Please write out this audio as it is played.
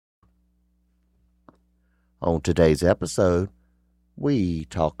On today's episode, we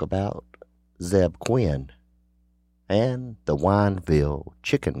talk about Zeb Quinn and the Wineville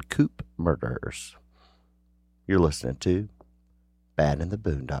Chicken Coop murders. You're listening to Bad in the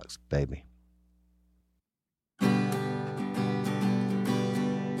Boondocks, baby.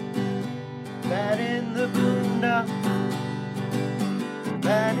 Bad in the boondocks,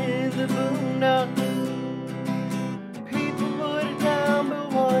 bad in the boondocks. People put it down,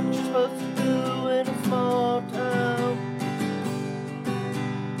 but what you're supposed to do in a small town.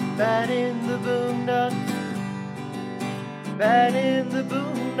 Bad in the boondocks, bad in the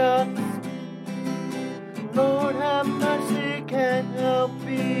boondocks. Lord have mercy, can't help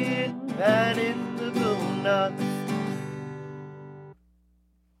being bad in the boondocks.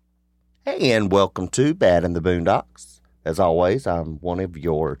 Hey, and welcome to Bad in the Boondocks. As always, I'm one of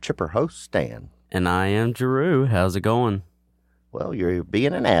your chipper hosts, Stan. And I am Drew. How's it going? Well, you're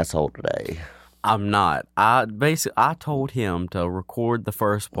being an asshole today. I'm not. I told him to record the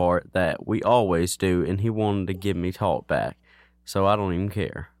first part that we always do, and he wanted to give me talk back. So I don't even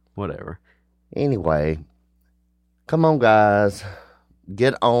care. Whatever. Anyway, come on, guys.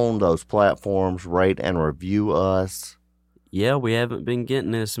 Get on those platforms, rate and review us. Yeah, we haven't been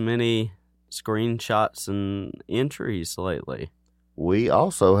getting as many screenshots and entries lately. We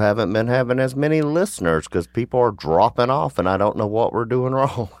also haven't been having as many listeners because people are dropping off, and I don't know what we're doing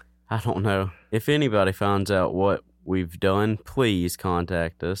wrong. I don't know. If anybody finds out what we've done, please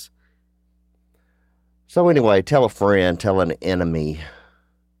contact us. So anyway, tell a friend, tell an enemy.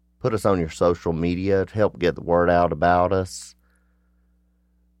 Put us on your social media to help get the word out about us.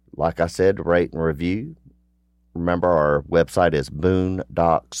 Like I said, rate and review. Remember, our website is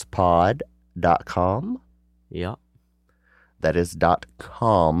boondockspod.com. Yep. That is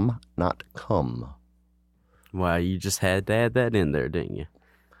 .com, not cum. Wow, you just had to add that in there, didn't you?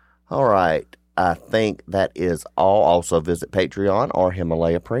 All right. I think that is all. Also visit Patreon or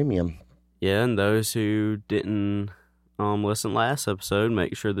Himalaya Premium. Yeah, and those who didn't listen last episode,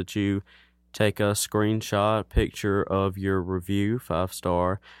 make sure that you take a screenshot, picture of your review,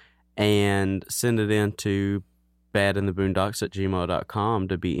 5-star, and send it in to badintheboondocks@gmail.com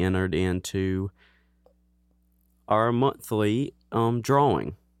to be entered into our monthly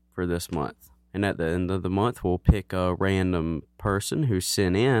drawing for this month. And at the end of the month, we'll pick a random person who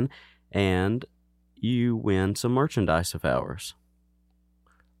sent in, and you win some merchandise of ours.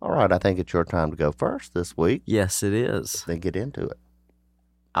 All right, I think it's your time to go first this week. Yes, it is. Then get into it.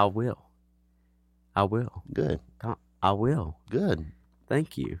 I will. Good. I will. Good.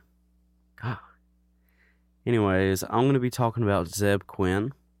 Thank you. God. Anyways, I'm going to be talking about Zeb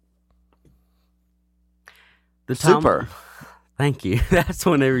Quinn. Super. Thank you. That's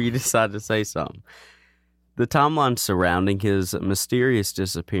whenever you decide to say something. The timelines surrounding his mysterious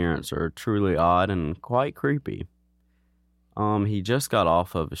disappearance are truly odd and quite creepy. He just got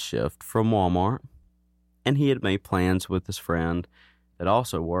off of a shift from Walmart, and he had made plans with his friend that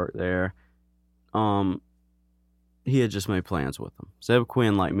also worked there. He had just made plans with him. Zeb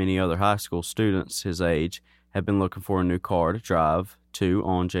Quinn, like many other high school students his age, had been looking for a new car to drive to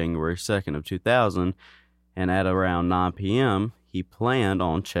on January 2nd of 2000, and at around 9 p.m., he planned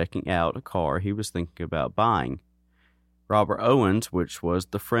on checking out a car he was thinking about buying. Robert Owens, which was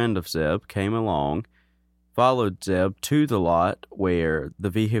the friend of Zeb, came along, followed Zeb to the lot where the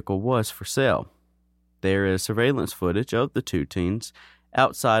vehicle was for sale. There is surveillance footage of the two teens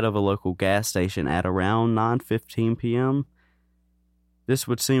outside of a local gas station at around 9:15 p.m. This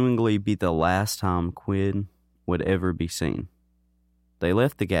would seemingly be the last time Quinn would ever be seen. They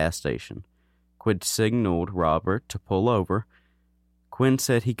left the gas station. Quinn signaled Robert to pull over. Quinn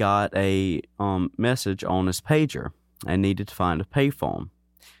said he got a message on his pager and needed to find a payphone.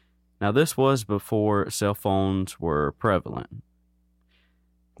 Now, this was before cell phones were prevalent.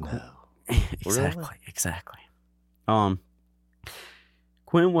 No. Exactly.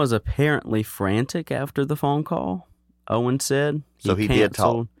 Quinn was apparently frantic after the phone call, Owen said. So he did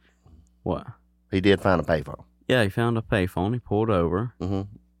talk. What? He did find a payphone. Yeah, he found a payphone. He pulled over,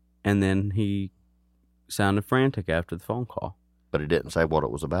 and then he sounded frantic after the phone call. But he didn't say what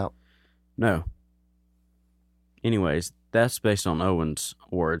it was about. No. Anyways, that's based on Owen's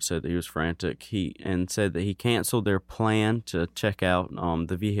words, said that he was frantic. And said that he canceled their plan to check out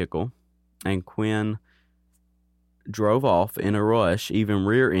the vehicle, and Quinn drove off in a rush, even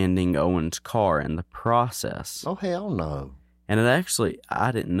rear-ending Owen's car in the process. Oh, hell no. And it actually,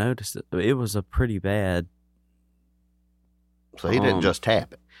 I didn't notice it. It was a pretty bad... So he didn't just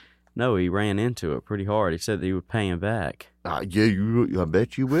tap it? No, he ran into it pretty hard. He said that he would pay him back. Yeah, I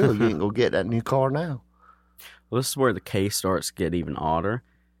bet you will. You ain't going to get that new car now. Well, this is where the case starts to get even odder.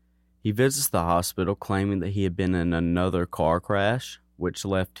 He visits the hospital claiming that he had been in another car crash, which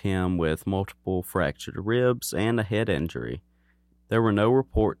left him with multiple fractured ribs and a head injury. There were no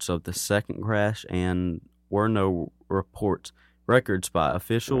reports of the second crash and were no records by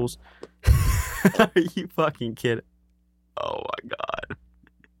officials. Are you fucking kidding? Oh my God.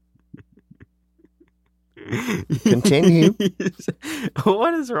 Continue.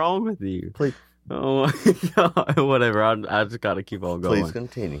 What is wrong with you? Please. Oh my God. Whatever. I just got to keep on going. Please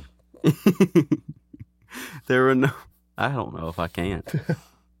continue. There were no... I don't know if I can.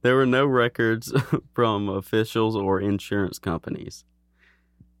 There were no records from officials or insurance companies.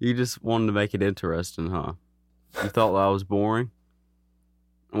 You just wanted to make it interesting, huh? You thought I was boring?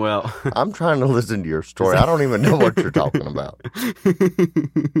 Well... I'm trying to listen to your story. I don't even know what you're talking about.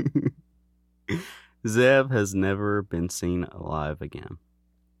 Zeb has never been seen alive again.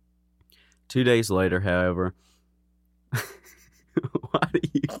 2 days later, however... Why do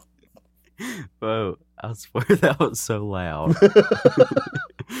you... Whoa, I swear that was so loud.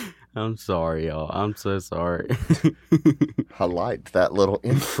 I'm sorry, y'all. I'm so sorry. I liked that little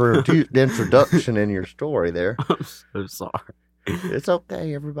introduction in your story there. I'm so sorry. It's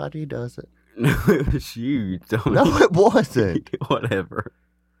okay. Everybody does it. No, it was you. No, it wasn't. Whatever.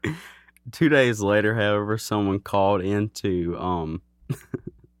 2 days later, however, someone called into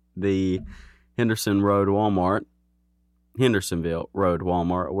the Hendersonville Road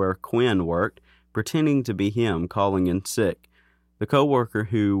Walmart, where Quinn worked, pretending to be him calling in sick. The coworker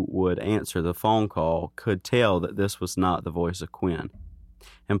who would answer the phone call could tell that this was not the voice of Quinn,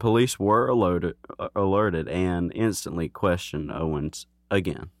 and police were alerted and instantly questioned Owens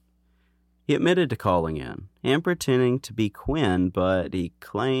again. He admitted to calling in and pretending to be Quinn, but he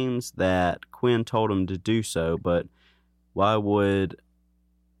claims that Quinn told him to do so. But why would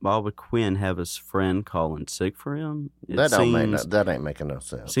Quinn have his friend call in sick for him? That ain't making no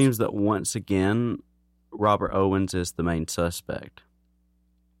sense. Seems that once again, Robert Owens is the main suspect.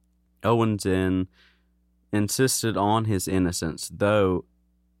 Owens insisted on his innocence, though,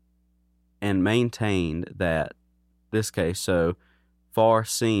 and maintained that this case so far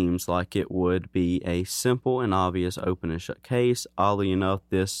seems like it would be a simple and obvious open and shut case. Oddly enough,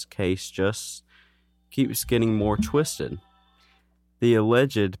 this case just keeps getting more twisted. The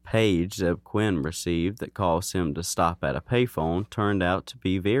alleged page Zeb Quinn received that caused him to stop at a payphone turned out to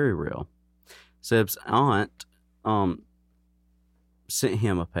be very real. Zeb's aunt sent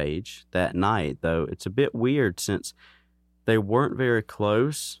him a page that night, though it's a bit weird since they weren't very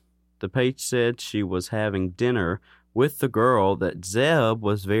close. The page said she was having dinner with the girl that Zeb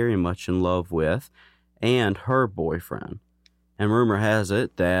was very much in love with and her boyfriend. And rumor has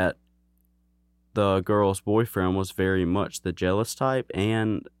it that the girl's boyfriend was very much the jealous type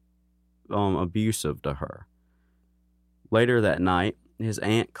and abusive to her. Later that night, his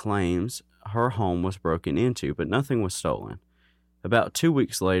aunt claims her home was broken into, but nothing was stolen. About 2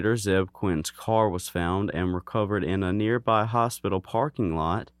 weeks later, Zeb Quinn's car was found and recovered in a nearby hospital parking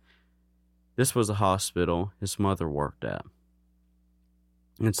lot. This was a hospital his mother worked at.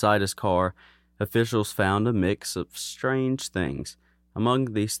 Inside his car, officials found a mix of strange things.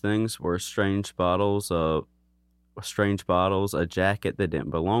 Among these things were strange bottles, a jacket that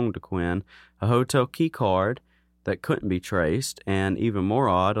didn't belong to Quinn, a hotel key card that couldn't be traced, and even more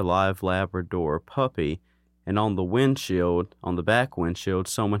odd, a live Labrador puppy. And on the back windshield,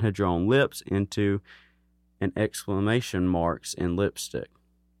 someone had drawn lips into an exclamation marks in lipstick.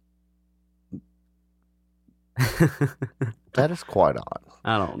 That is quite odd.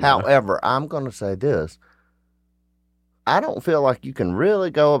 I don't know. However, I'm going to say this. I don't feel like you can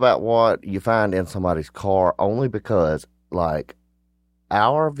really go about what you find in somebody's car only because, like,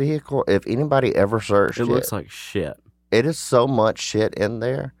 our vehicle, if anybody ever searched it, looks like shit. It is so much shit in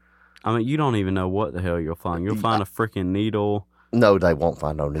there. I mean, you don't even know what the hell you'll find. You'll find a freaking needle. No, they won't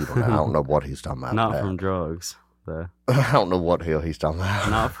find no needle. I don't know what he's talking about. Not from drugs. I don't know what the hell he's talking about.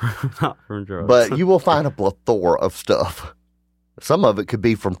 Not from drugs. But you will find a plethora of stuff. Some of it could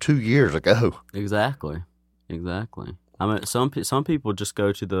be from 2 years ago. Exactly. I mean, some people just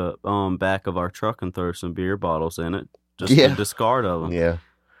go to the back of our truck and throw some beer bottles in it, just to discard of them. Yeah,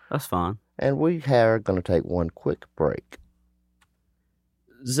 that's fine. And we are going to take one quick break.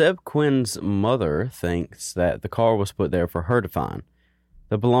 Zeb Quinn's mother thinks that the car was put there for her to find.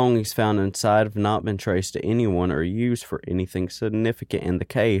 The belongings found inside have not been traced to anyone or used for anything significant in the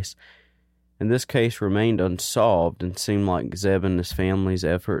case, and this case remained unsolved and seemed like Zeb and his family's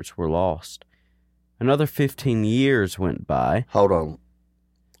efforts were lost. Another 15 years went by. Hold on.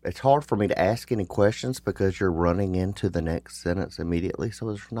 It's hard for me to ask any questions because you're running into the next sentence immediately, so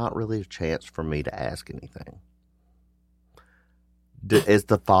there's not really a chance for me to ask anything. Is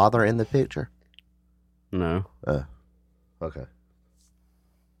the father in the picture? No. Okay.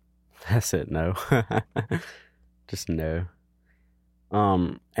 That's it, no. Just no.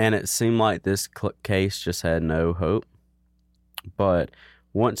 And it seemed like this case just had no hope. But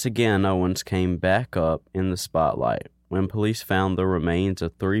once again, Owens came back up in the spotlight when police found the remains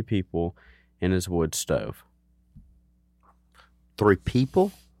of 3 people in his wood stove. 3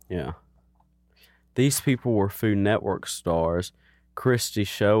 people? Yeah. These people were Food Network stars Christy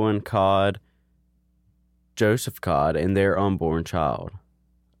Schoen Codd, Joseph Codd, and their unborn child.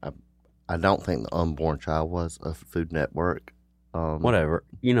 I don't think the unborn child was a Food Network. Whatever.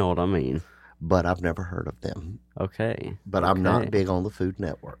 You know what I mean. But I've never heard of them. Okay. But I'm not big on the Food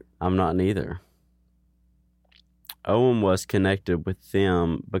Network. I'm not neither. Owen was connected with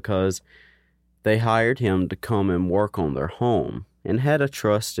them because they hired him to come and work on their home and had a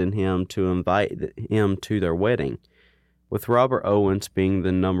trust in him to invite him to their wedding. With Robert Owens being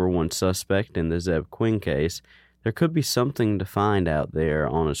the number 1 suspect in the Zeb Quinn case, there could be something to find out there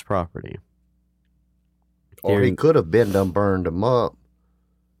on his property. Or he could have been done burned him up.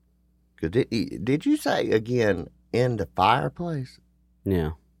 Did you say, again, in the fireplace?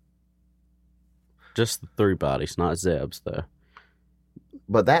 Yeah. Just the 3 bodies, not Zeb's, though.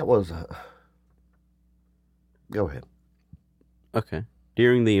 But that was... Go ahead. Okay.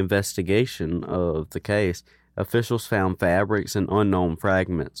 During the investigation of the case, officials found fabrics and unknown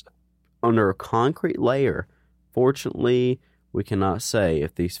fragments under a concrete layer. Fortunately, we cannot say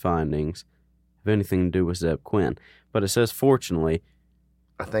if these findings have anything to do with Zeb Quinn. But it says fortunately.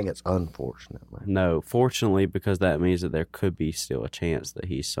 I think it's unfortunately. No, fortunately, because that means that there could be still a chance that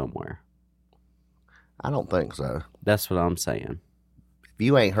he's somewhere. I don't think so. That's what I'm saying. If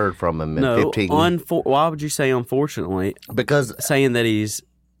you ain't heard from him in 15 years. Why would you say unfortunately? Because saying that he's...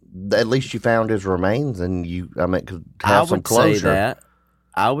 At least you found his remains and could have some closure. I would say that.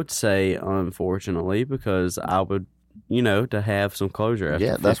 I would say unfortunately because I would, to have some closure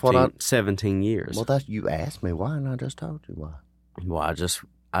after 17 years. Well, you asked me why and I just told you why. Well, I just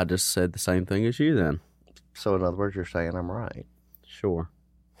said the same thing as you then. So in other words, you're saying I'm right. Sure.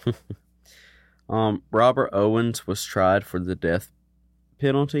 Robert Owens was tried for the death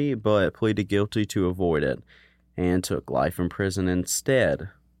penalty, but pleaded guilty to avoid it and took life in prison instead.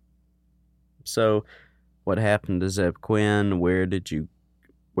 So, what happened to Zeb Quinn? Where did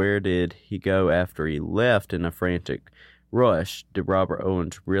he go after he left in a frantic rush? Did Robert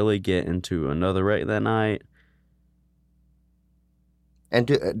Owens really get into another wreck that night? And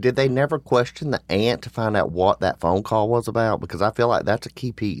did they never question the aunt to find out what that phone call was about? Because I feel like that's a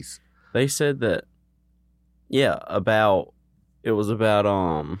key piece. They said that, it was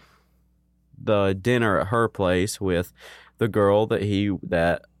about the dinner at her place with the girl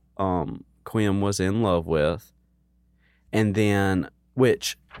that Quinn was in love with. And then,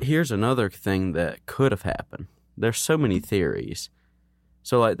 which, here's another thing that could have happened. There's so many theories.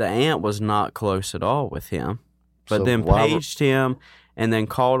 So, the aunt was not close at all with him, but so then paged him and then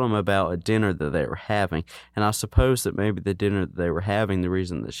called him about a dinner that they were having. And I suppose that maybe the dinner that they were having, the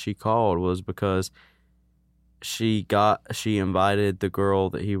reason that she called was because she invited the girl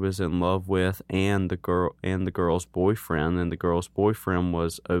that he was in love with and the girl's boyfriend, and the girl's boyfriend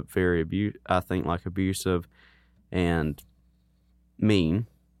was a very abusive and mean.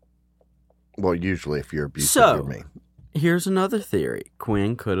 Well, usually if you're abusive, you're mean. Here's another theory.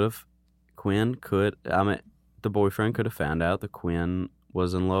 The boyfriend could have found out that Quinn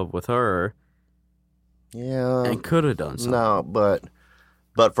was in love with her. Yeah. And could have done something. No,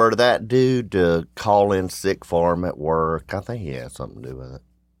 but for that dude to call in sick for him at work, I think he had something to do with it.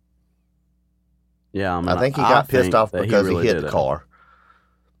 Yeah, I think he got pissed off because he hit the car.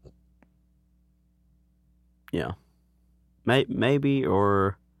 Yeah. Maybe,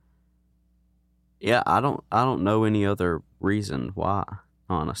 or... Yeah, I don't know any other reason why,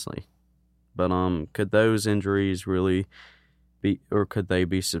 honestly. But could those injuries really be, or could they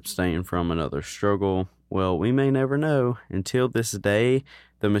be sustained from another struggle? Well, we may never know. Until this day,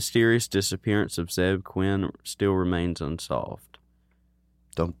 the mysterious disappearance of Zeb Quinn still remains unsolved.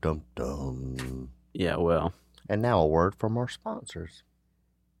 Dum dum dum. Yeah, well. And now a word from our sponsors.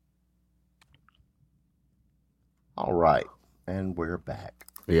 All right, and we're back.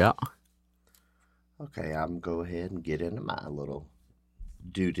 Yeah. Okay, I'm going to go ahead and get into my little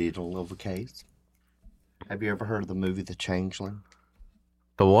doodle of a case. Have you ever heard of the movie The Changeling?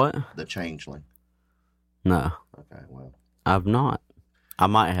 The what? The Changeling. No. Okay, well. I've not. I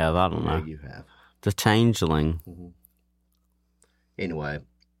might have. I don't know. Yeah, you have. The Changeling. Mm-hmm. Anyway,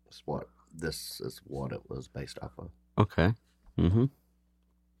 this is what it was based off of. Okay. Mm-hmm.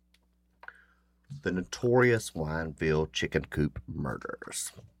 The notorious Wineville chicken coop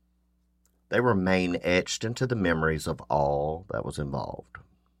murders. They remain etched into the memories of all that was involved.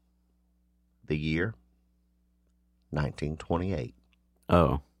 The year? 1928.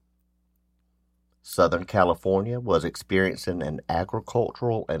 Oh. Southern California was experiencing an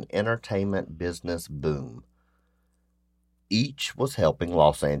agricultural and entertainment business boom. Each was helping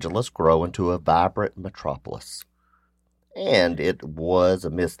Los Angeles grow into a vibrant metropolis. And it was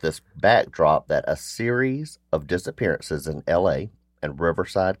amidst this backdrop that a series of disappearances in L.A. and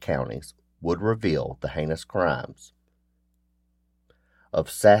Riverside counties would reveal the heinous crimes of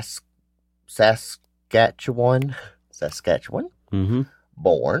Saskatchewan Mm-hmm.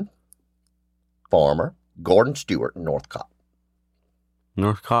 born farmer Gordon Stewart Northcott.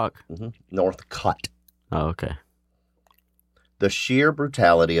 Northcock? Northcott. Oh, okay. The sheer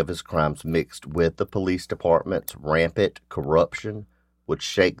brutality of his crimes mixed with the police department's rampant corruption would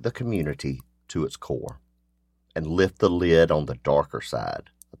shake the community to its core and lift the lid on the darker side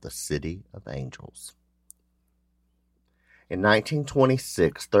of the City of Angels. In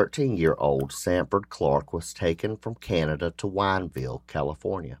 1926, 13-year-old Sanford Clark was taken from Canada to Wineville,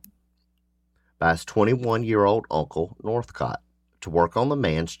 California, by his 21-year-old uncle, Northcott, to work on the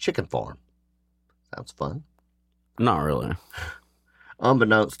man's chicken farm. Sounds fun. Not really.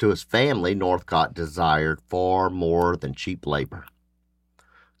 Unbeknownst to his family, Northcott desired far more than cheap labor.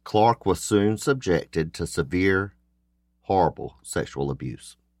 Clark was soon subjected to severe, horrible sexual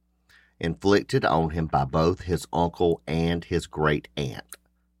abuse, inflicted on him by both his uncle and his great-aunt,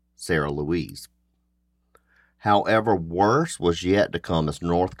 Sarah Louise. However, worse was yet to come as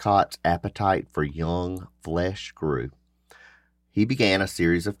Northcott's appetite for young flesh grew. He began a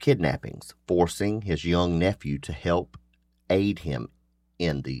series of kidnappings, forcing his young nephew to help aid him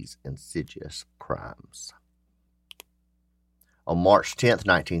in these insidious crimes. On March 10,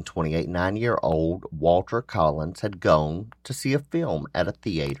 1928, 9-year-old Walter Collins had gone to see a film at a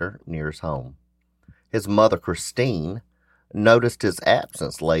theater near his home. His mother, Christine, noticed his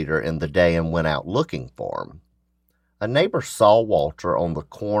absence later in the day and went out looking for him. A neighbor saw Walter on the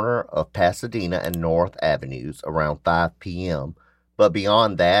corner of Pasadena and North Avenues around 5 p.m., but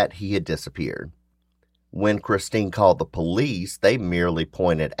beyond that, he had disappeared. When Christine called the police, they merely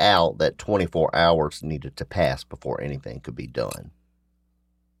pointed out that 24 hours needed to pass before anything could be done.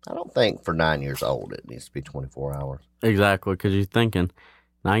 I don't think for 9 years old it needs to be 24 hours. Exactly, because you're thinking,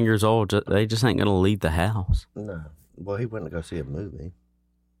 9 years old, they just ain't going to leave the house. No. Well, he went to go see a movie.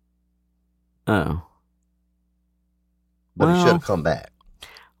 Oh. But he should have come back.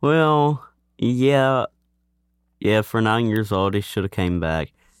 Well, yeah. Yeah, for 9 years old, he should have came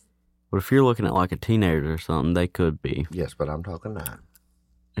back. But if you're looking at like a teenager or something, they could be. Yes, but I'm talking 9.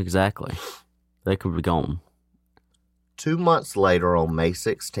 Exactly. They could be gone. 2 months later, on May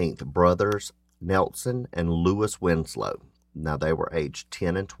 16th, brothers Nelson and Lewis Winslow, now they were aged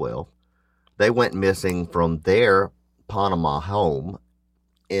 10 and 12, they went missing from their Panama home.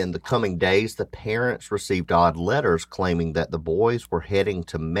 In the coming days, the parents received odd letters claiming that the boys were heading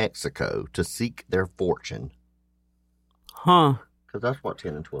to Mexico to seek their fortune. Huh. Because that's what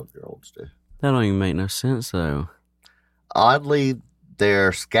 10 and 12-year-olds do. That don't even make no sense, though. Oddly,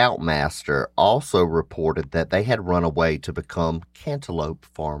 their scoutmaster also reported that they had run away to become cantaloupe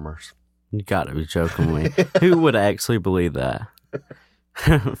farmers. You gotta be joking me. Who would actually believe that?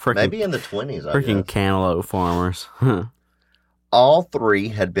 Maybe in the 20s, I freaking guess. cantaloupe farmers. All three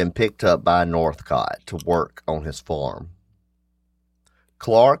had been picked up by Northcott to work on his farm.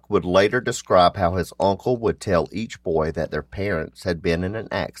 Clark would later describe how his uncle would tell each boy that their parents had been in an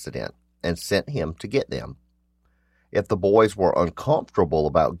accident and sent him to get them. If the boys were uncomfortable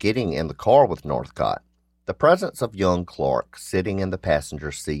about getting in the car with Northcott, the presence of young Clark sitting in the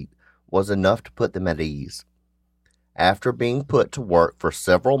passenger seat was enough to put them at ease. After being put to work for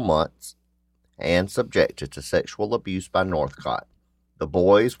several months and subjected to sexual abuse by Northcott, the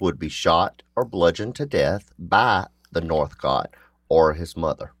boys would be shot or bludgeoned to death by the Northcott or his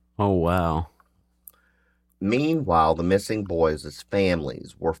mother. Oh, wow. Meanwhile, the missing boys'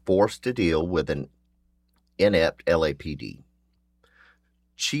 families were forced to deal with an inept LAPD.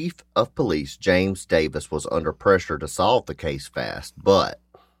 Chief of Police James Davis was under pressure to solve the case fast, but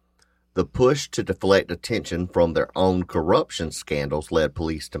the push to deflect attention from their own corruption scandals led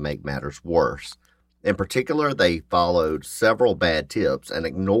police to make matters worse. In particular, they followed several bad tips and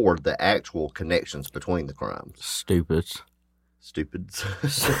ignored the actual connections between the crimes. Stupids.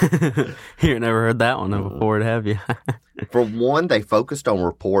 You never heard that one before, have you? For one, they focused on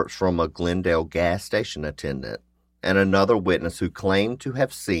reports from a Glendale gas station attendant and another witness who claimed to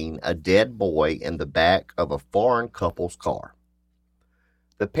have seen a dead boy in the back of a foreign couple's car.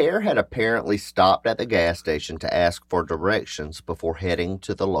 The pair had apparently stopped at the gas station to ask for directions before heading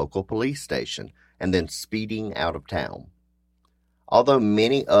to the local police station and then speeding out of town. Although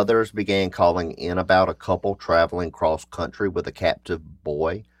many others began calling in about a couple traveling cross country with a captive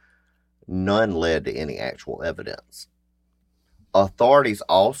boy, none led to any actual evidence. Authorities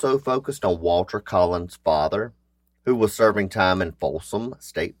also focused on Walter Collins' father, who was serving time in Folsom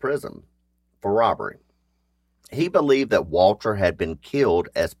State Prison for robbery. He believed that Walter had been killed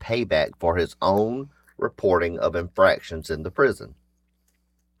as payback for his own reporting of infractions in the prison.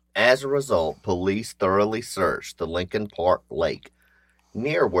 As a result, police thoroughly searched the Lincoln Park Lake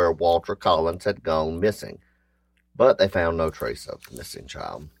near where Walter Collins had gone missing, but they found no trace of the missing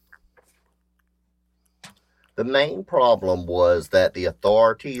child. The main problem was that the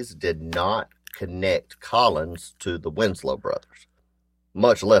authorities did not connect Collins to the Winslow brothers,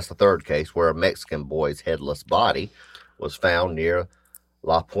 much less the third case where a Mexican boy's headless body was found near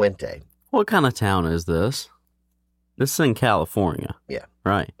La Puente. What kind of town is this? This is in California. Yeah.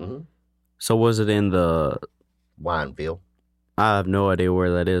 Right. Mm-hmm. So was it in the... Wineville. I have no idea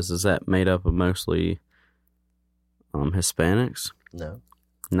where that is. Is that made up of mostly Hispanics? No.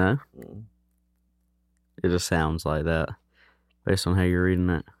 No? Mm-hmm. It just sounds like that, based on how you're reading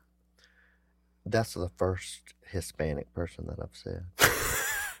it. That's the first Hispanic person that I've said.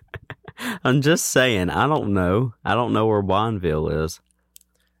 I'm just saying, I don't know. I don't know where Wineville is.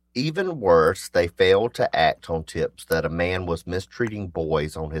 Even worse, they failed to act on tips that a man was mistreating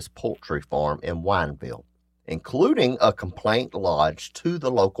boys on his poultry farm in Wineville, including a complaint lodged to the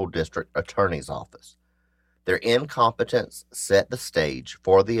local district attorney's office. Their incompetence set the stage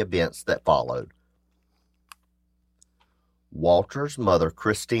for the events that followed. Walter's mother,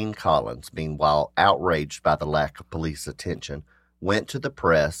 Christine Collins, meanwhile outraged by the lack of police attention, went to the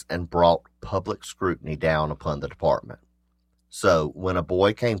press and brought public scrutiny down upon the department. So, when a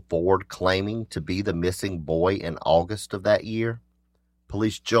boy came forward claiming to be the missing boy in August of that year,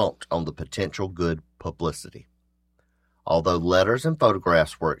 police jumped on the potential good publicity. Although letters and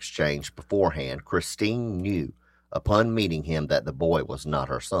photographs were exchanged beforehand, Christine knew upon meeting him that the boy was not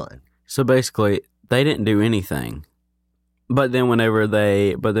her son. So basically, they didn't do anything. But then whenever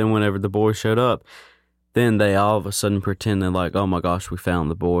the boy showed up, then they all of a sudden pretended like, oh my gosh, we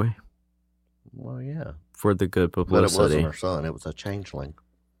found the boy. Well, yeah. For the good But publicity. it wasn't her son, it was a changeling.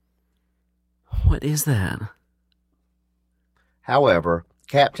 What is that? However,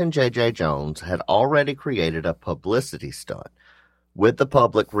 Captain J.J. Jones had already created a publicity stunt with the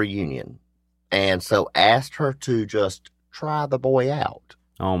public reunion, and so asked her to just try the boy out.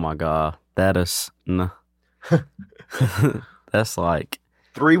 Oh my God. That is... No. That's like...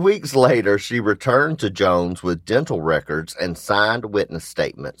 3 weeks later, she returned to Jones with dental records and signed witness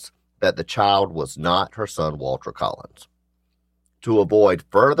statements that the child was not her son, Walter Collins. To avoid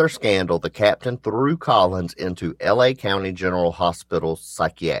further scandal, the captain threw Collins into L.A. County General Hospital's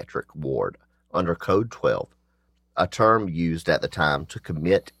psychiatric ward under Code 12, a term used at the time to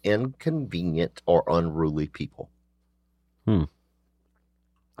commit inconvenient or unruly people.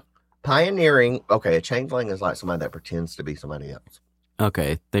 Pioneering, okay, a changeling is like somebody that pretends to be somebody else.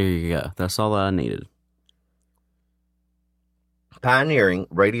 Okay, there you go. That's all I needed. Pioneering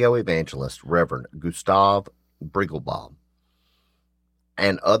radio evangelist Reverend Gustav Brigelbaum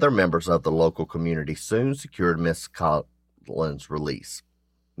and other members of the local community soon secured Miss Collins' release.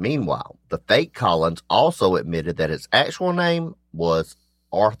 Meanwhile, the fake Collins also admitted that his actual name was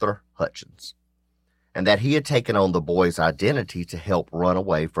Arthur Hutchins, and that he had taken on the boy's identity to help run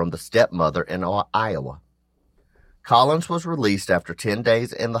away from the stepmother in Iowa. Collins was released after 10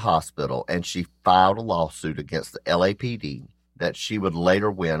 days in the hospital, and she filed a lawsuit against the LAPD that she would later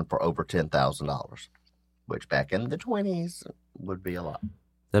win for over $10,000, which back in the 20s would be a lot.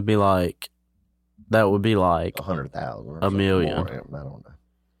 That would be like 100,000. $1 million. More. I don't know.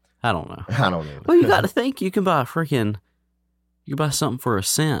 I don't know. I don't know. Well, you got to think you can buy something for a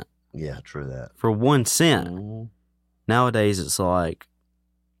cent. Yeah, true that. For 1 cent. Mm-hmm. Nowadays, it's like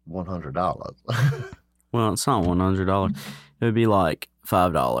 $100. well, it's not $100. It would be like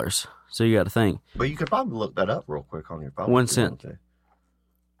 $5. So you got to think. But you could probably look that up real quick on your phone. 1 cent.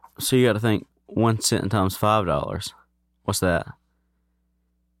 So you got to think 1 cent times $5. What's that?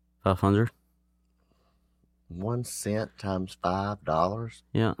 500? 1 cent times $5?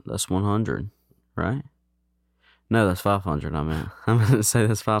 Yeah, that's 100, right? No, that's 500. I meant to say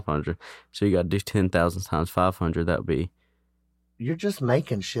that's 500. So you got to do 10,000 times 500. That would be. You're just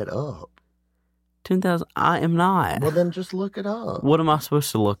making shit up. 10,000. I am not. Well, then just look it up. What am I supposed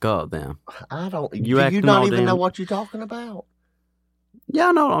to look up then? I don't. You do you acting not all even damn- know what you're talking about? Yeah,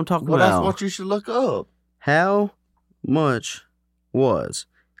 I know what I'm talking Well, about. that's what you should look up. How much was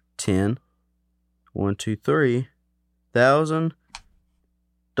 $1,000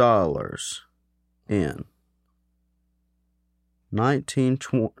 in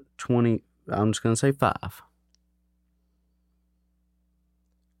 1920. I'm just going to say 5.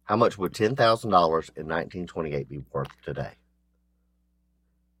 How much would $10,000 in 1928 be worth today?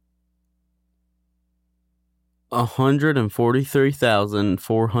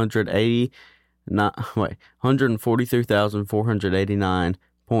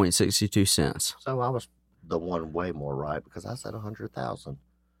 $143,489.62. So I was the one way more right because I said 100,000.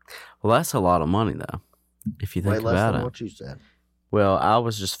 Well, that's a lot of money, though, if you think Way less about than it. what you said. Well, I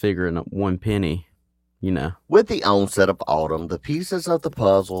was just figuring up 1 penny, you know. With the onset of autumn, the pieces of the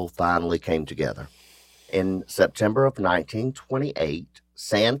puzzle finally came together. In September of 1928,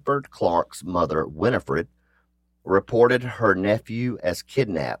 Sanford Clark's mother, Winifred, reported her nephew as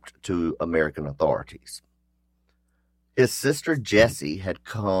kidnapped to American authorities. His sister Jessie had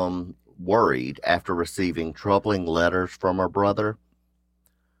come worried after receiving troubling letters from her brother.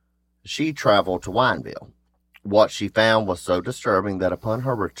 She traveled to Wineville. What she found was so disturbing that upon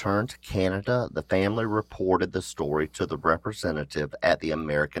her return to Canada, the family reported the story to the representative at the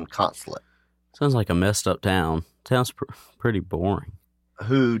American consulate, Sounds like a messed up town. Sounds pretty boring.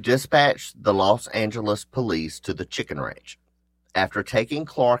 who dispatched the Los Angeles police to the chicken ranch. After taking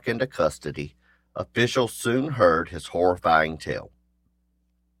Clark into custody, officials soon heard his horrifying tale.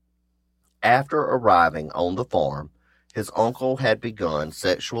 After arriving on the farm, his uncle had begun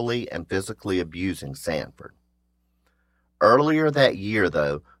sexually and physically abusing Sanford. Earlier that year,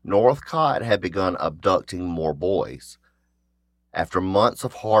 though, Northcott had begun abducting more boys. After months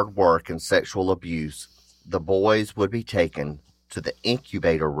of hard work and sexual abuse, the boys would be taken to the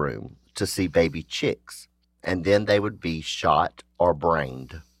incubator room to see baby chicks, and then they would be shot or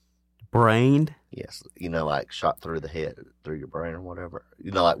brained. Brained? Yes, like shot through the head, through your brain or whatever.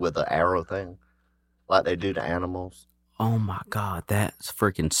 Like with the arrow thing, like they do to animals. Oh my God, that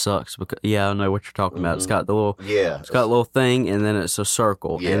freaking sucks. Because I know what you're talking about. It's got the little, Yeah. it's got a little thing, and then it's a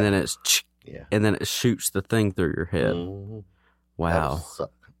circle, Yeah. and then it's, Yeah. and then it shoots the thing through your head. Mhm. Wow, That would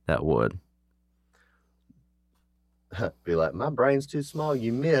suck. that would. Be like, my brain's too small.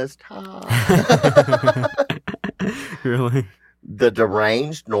 You missed. Ha. Really? The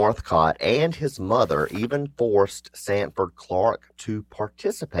deranged Northcott and his mother even forced Sanford Clark to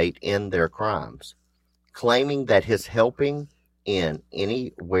participate in their crimes, claiming that his helping in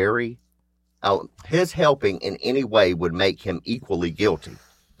any way would make him equally guilty.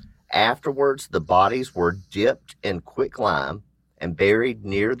 Afterwards, the bodies were dipped in quicklime and buried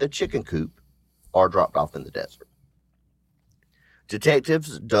near the chicken coop or dropped off in the desert.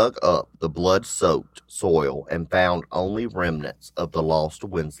 Detectives dug up the blood-soaked soil and found only remnants of the lost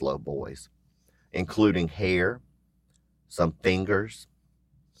Winslow boys, including hair, some fingers,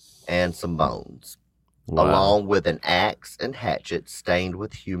 and some bones, Wow. along with an axe and hatchet stained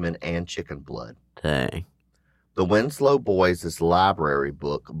with human and chicken blood. Dang. The Winslow Boys' library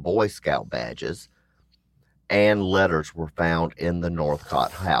book, Boy Scout badges, and letters were found in the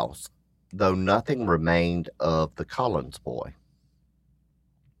Northcott house, though nothing remained of the Collins boy.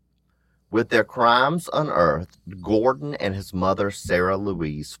 With their crimes unearthed, Gordon and his mother, Sarah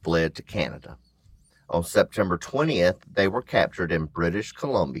Louise, fled to Canada. On September 20th, they were captured in British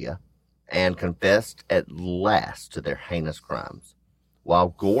Columbia and confessed at last to their heinous crimes. While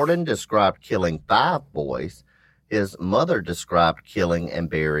Gordon described killing 5 boys, his mother described killing and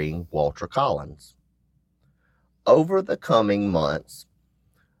burying Walter Collins. Over the coming months,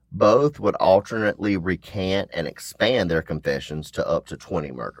 both would alternately recant and expand their confessions to up to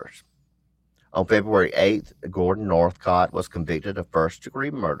 20 murders. On February 8th, Gordon Northcott was convicted of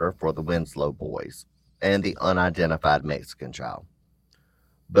first-degree murder for the Winslow boys and the unidentified Mexican child.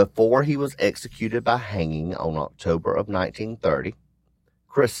 Before he was executed by hanging on October of 1930,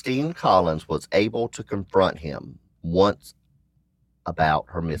 Christine Collins was able to confront him once about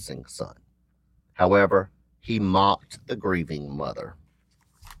her missing son. However, he mocked the grieving mother,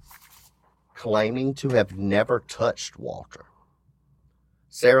 claiming to have never touched Walter.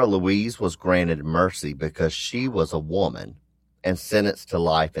 Sarah Louise was granted mercy because she was a woman and sentenced to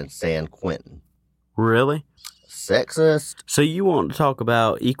life in San Quentin. Really? Sexist. So you want to talk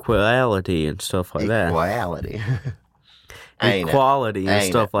about equality and stuff like that? Equality. Equality and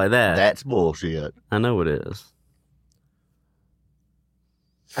stuff like that. That's bullshit. I know it is.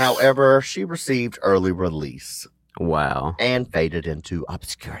 However, she received early release Wow. and faded into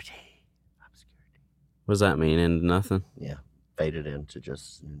obscurity. What does that mean? Into nothing? Yeah, faded into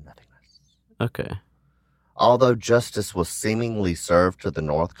just nothingness. Okay. Although justice was seemingly served to the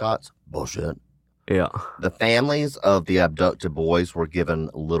Northcotts, bullshit. Yeah. The families of the abducted boys were given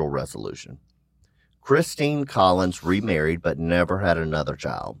little resolution. Christine Collins remarried but never had another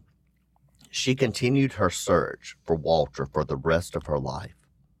child. She continued her search for Walter for the rest of her life.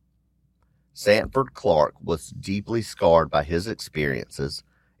 Sanford Clark was deeply scarred by his experiences.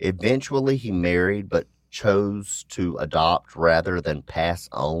 Eventually, he married but chose to adopt rather than pass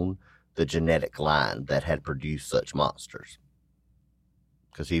on the genetic line that had produced such monsters.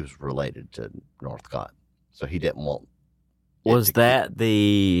 Because he was related to Northcott. So he didn't want... Was that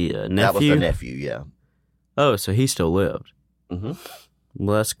the nephew? That was the nephew, yeah. Oh, so he still lived. Mm-hmm.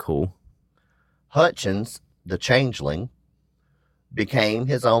 Well, that's cool. Hutchins, the changeling, became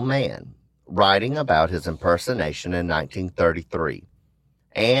his own man, writing about his impersonation in 1933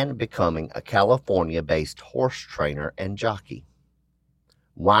 and becoming a California-based horse trainer and jockey.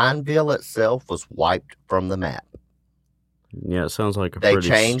 Wineville itself was wiped from the map. Yeah, it sounds like They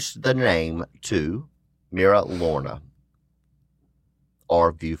changed the name to Mira Lorna,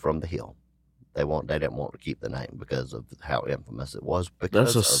 or View from the Hill. They didn't want to keep the name because of how infamous it was.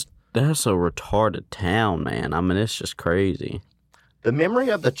 That's a retarded town, man. I mean, it's just crazy. The memory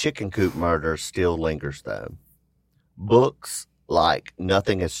of the chicken coop murder still lingers, though. Books like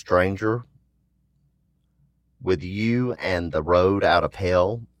Nothing is Stranger, With You and The Road Out of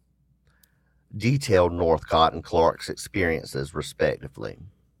Hell detailed Northcott and Clark's experiences, respectively.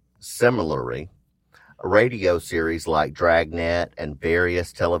 Similarly, a radio series like Dragnet and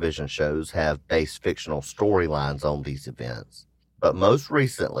various television shows have based fictional storylines on these events. But most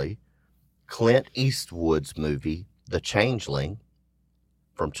recently, Clint Eastwood's movie, The Changeling,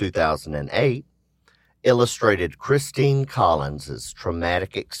 from 2008, illustrated Christine Collins'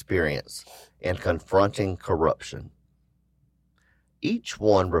 traumatic experience in confronting corruption. Each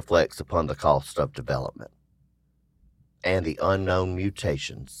one reflects upon the cost of development and the unknown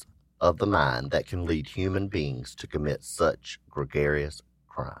mutations of the mind that can lead human beings to commit such gregarious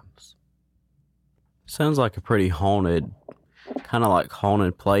crimes. Sounds like a pretty haunted, kind of like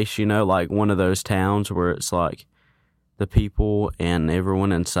haunted place, like one of those towns where it's like the people and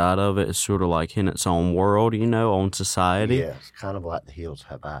everyone inside of it is sort of like in its own world, own society. Yeah, it's kind of like The Hills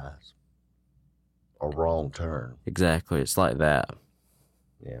Have Eyes. A Wrong Turn. Exactly, it's like that.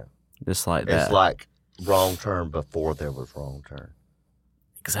 Yeah. It's like that. It's like Wrong Turn before there was Wrong Turn.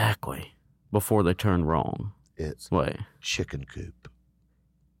 Exactly. Before they turned wrong. It's Wait. Chicken Coop.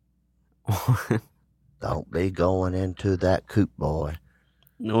 Don't be going into that coop, boy.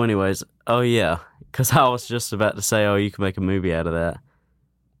 No, anyways. Oh, yeah. Because I was just about to say, you can make a movie out of that.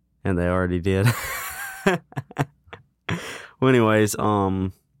 And they already did. Well, anyways,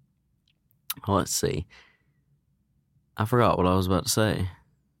 let's see. I forgot what I was about to say.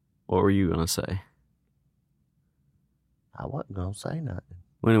 What were you going to say? I wasn't going to say nothing.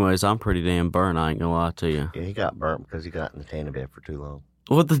 Well, anyways, I'm pretty damn burnt. I ain't going to lie to you. Yeah, he got burnt because he got in the tanning bed for too long.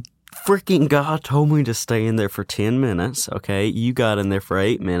 Well, the freaking guy told me to stay in there for 10 minutes, okay? You got in there for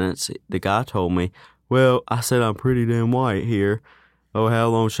 8 minutes. The guy told me, well, I said, I'm pretty damn white here. Oh, how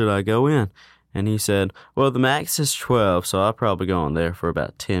long should I go in? And he said, well, the max is 12, so I'll probably go in there for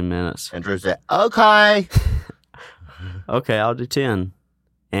about 10 minutes. And Drew said, okay. Okay, I'll do 10.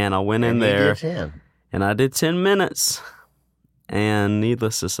 And I went in And he there, did 10. and I did 10 minutes. And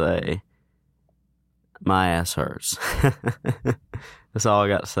needless to say, my ass hurts. That's all I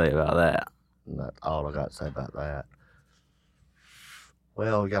got to say about that. And that's all I got to say about that.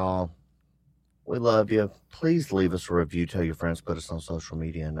 Well, y'all, we love you. Please leave us a review. Tell your friends. Put us on social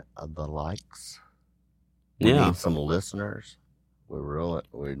media and the likes. We need some listeners.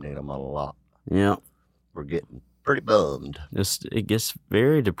 We need them a lot. Yeah. We're getting pretty bummed. It gets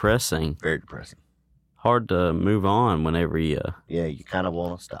very depressing. Very depressing. Hard to move on whenever you... Yeah, you kind of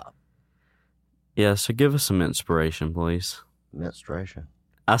want to stop. Yeah, so give us some inspiration, please. Menstruation.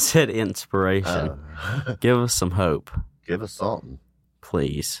 I said inspiration. Give us some hope. Give us something.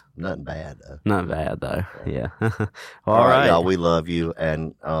 Please. Nothing bad, though. Not bad, though. Yeah. All right, y'all. We love you.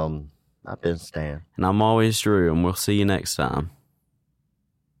 And I've been Stan. And I'm always Drew, and we'll see you next time.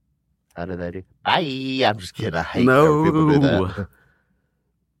 How do they do? Bye. I'm just kidding. I hate when people do that.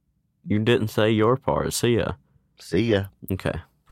 You didn't say your part. See ya. See ya. Okay.